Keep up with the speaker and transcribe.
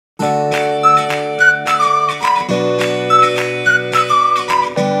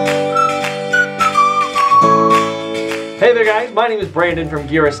my name is Brandon from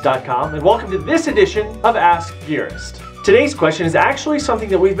Gearist.com, and welcome to this edition of Ask Gearist. Today's question is actually something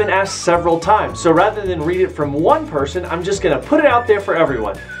that we've been asked several times, so rather than read it from one person, I'm just going to put it out there for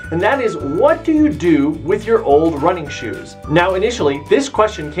everyone. And that is, what do you do with your old running shoes? Now initially, this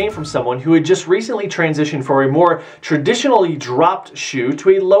question came from someone who had just recently transitioned from a more traditionally dropped shoe to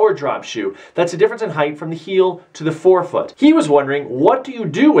a lower drop shoe. That's a difference in height from the heel to the forefoot. He was wondering, what do you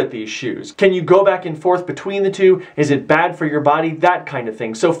do with these shoes? Can you go back and forth between the two? Is it bad for your body? That kind of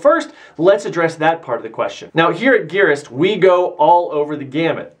thing. So first, let's address that part of the question. Now here at Gearist, we go all over the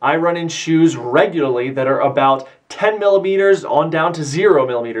gamut. I run in shoes regularly that are about 10 millimeters on down to 0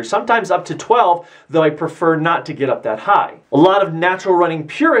 millimeters, sometimes up to 12, though I prefer not to get up that high. A lot of natural running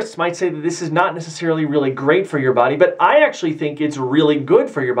purists might say that this is not necessarily really great for your body, but I actually think it's really good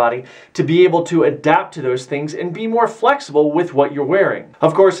for your body to be able to adapt to those things and be more flexible with what you're wearing.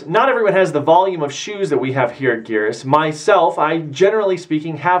 Of course, not everyone has the volume of shoes that we have here at Gearist. Myself, I generally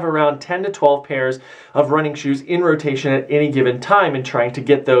speaking have around 10 to 12 pairs of running shoes in rotation at any given time and trying to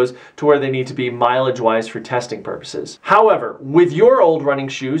get those to where they need to be mileage-wise for testing purposes. However, with your old running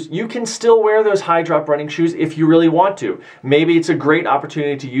shoes, you can still wear those high drop running shoes if you really want to. Maybe it's a great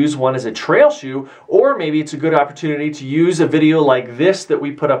opportunity to use one as a trail shoe, or maybe it's a good opportunity to use a video like this that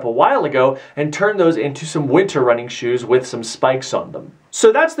we put up a while ago and turn those into some winter running shoes with some spikes on them.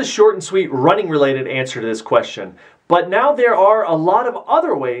 So that's the short and sweet running related answer to this question. But now there are a lot of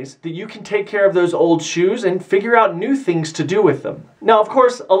other ways that you can take care of those old shoes and figure out new things to do with them. Now, of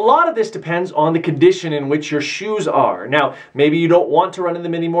course, a lot of this depends on the condition in which your shoes are. Now, maybe you don't want to run in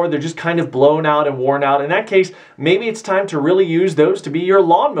them anymore. They're just kind of blown out and worn out. In that case, maybe it's time to really use those to be your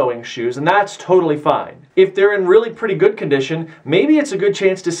lawn mowing shoes, and that's totally fine. If they're in really pretty good condition, maybe it's a good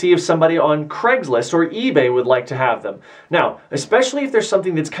chance to see if somebody on Craigslist or eBay would like to have them. Now, especially if there's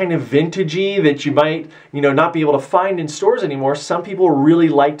something that's kind of vintagey that you might, not be able to find in stores anymore, some people really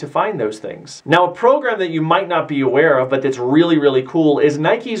like to find those things. Now, a program that you might not be aware of, but that's really, really cool is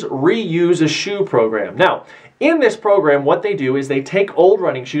Nike's Reuse a Shoe program. Now, in this program, what they do is they take old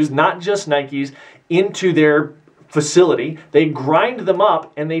running shoes, not just Nike's, into their facility, they grind them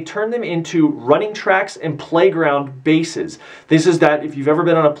up and they turn them into running tracks and playground bases. This is that if you've ever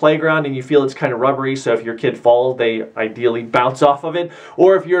been on a playground and you feel it's kind of rubbery, so if your kid falls, they ideally bounce off of it,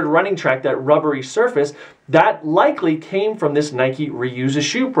 or if you're at a running track, that rubbery surface, that likely came from this Nike Reuse a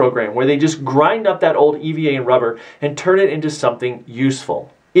Shoe program, where they just grind up that old EVA and rubber and turn it into something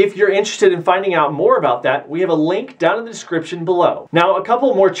useful. If you're interested in finding out more about that, we have a link down in the description below. Now, a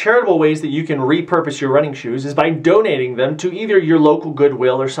couple more charitable ways that you can repurpose your running shoes is by donating them to either your local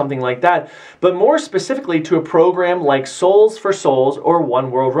Goodwill or something like that, but more specifically to a program like Soles for Souls or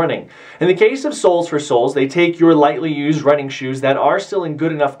One World Running. In the case of Soles for Souls, they take your lightly used running shoes that are still in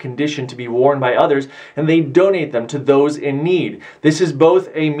good enough condition to be worn by others, and they donate them to those in need. This is both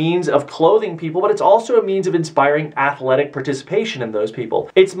a means of clothing people, but it's also a means of inspiring athletic participation in those people.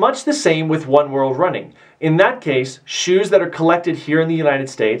 It's much the same with One World Running. In that case, shoes that are collected here in the United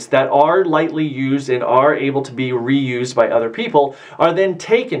States that are lightly used and are able to be reused by other people are then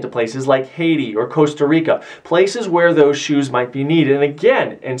taken to places like Haiti or Costa Rica, places where those shoes might be needed, and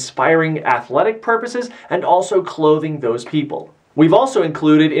again, inspiring athletic purposes and also clothing those people. We've also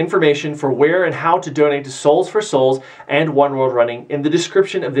included information for where and how to donate to Soles for Souls and One World Running in the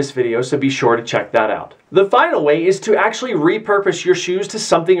description of this video, so be sure to check that out. The final way is to actually repurpose your shoes to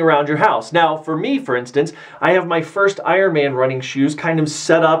something around your house. Now, for me, for instance, I have my first Ironman running shoes kind of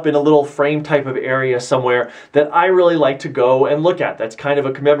set up in a little frame type of area somewhere that I really like to go and look at. That's kind of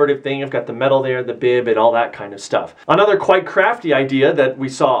a commemorative thing. I've got the medal there, the bib, and all that kind of stuff. Another quite crafty idea that we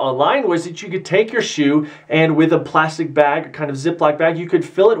saw online was that you could take your shoe and with a plastic bag, a kind of Ziploc bag, you could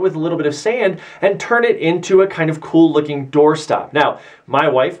fill it with a little bit of sand and turn it into a kind of cool looking doorstop. Now, my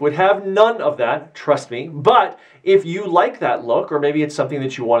wife would have none of that, trust me, but if you like that look, or maybe it's something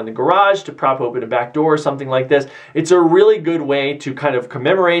that you want in the garage to prop open a back door or something like this, it's a really good way to kind of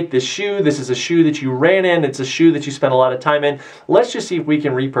commemorate this shoe. This is a shoe that you ran in. It's a shoe that you spent a lot of time in. Let's just see if we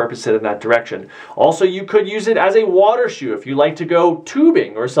can repurpose it in that direction. Also, you could use it as a water shoe if you like to go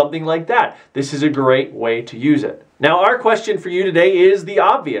tubing or something like that. This is a great way to use it. Now, our question for you today is the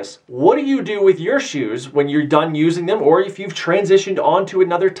obvious. What do you do with your shoes when you're done using them, or if you've transitioned onto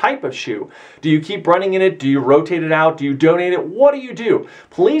another type of shoe? Do you keep running in it? Do you rotate it out? Do you donate it? What do you do?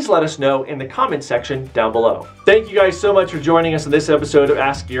 Please let us know in the comment section down below. Thank you guys so much for joining us on this episode of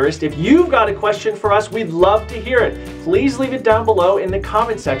Ask Gearist. If you've got a question for us, we'd love to hear it. Please leave it down below in the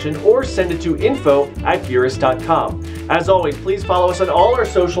comment section or send it to info@gearist.com. As always, please follow us on all our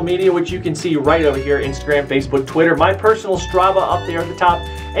social media, which you can see right over here: Instagram, Facebook, Twitter, there. My personal Strava up there at the top.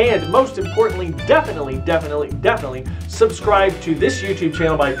 And most importantly, definitely subscribe to this YouTube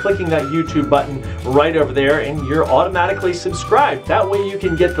channel by clicking that YouTube button right over there, and you're automatically subscribed. That way you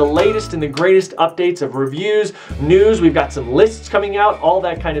can get the latest and the greatest updates of reviews, news. We've got some lists coming out, all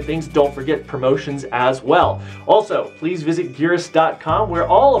that kind of things. Don't forget promotions as well. Also, please visit Gearist.com where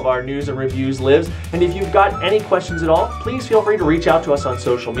all of our news and reviews lives. And if you've got any questions at all, please feel free to reach out to us on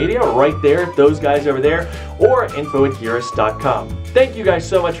social media right there, those guys over there, or info@Gearist.com. Thank you guys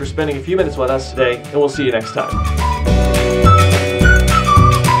so much for spending a few minutes with us today, and we'll see you next time.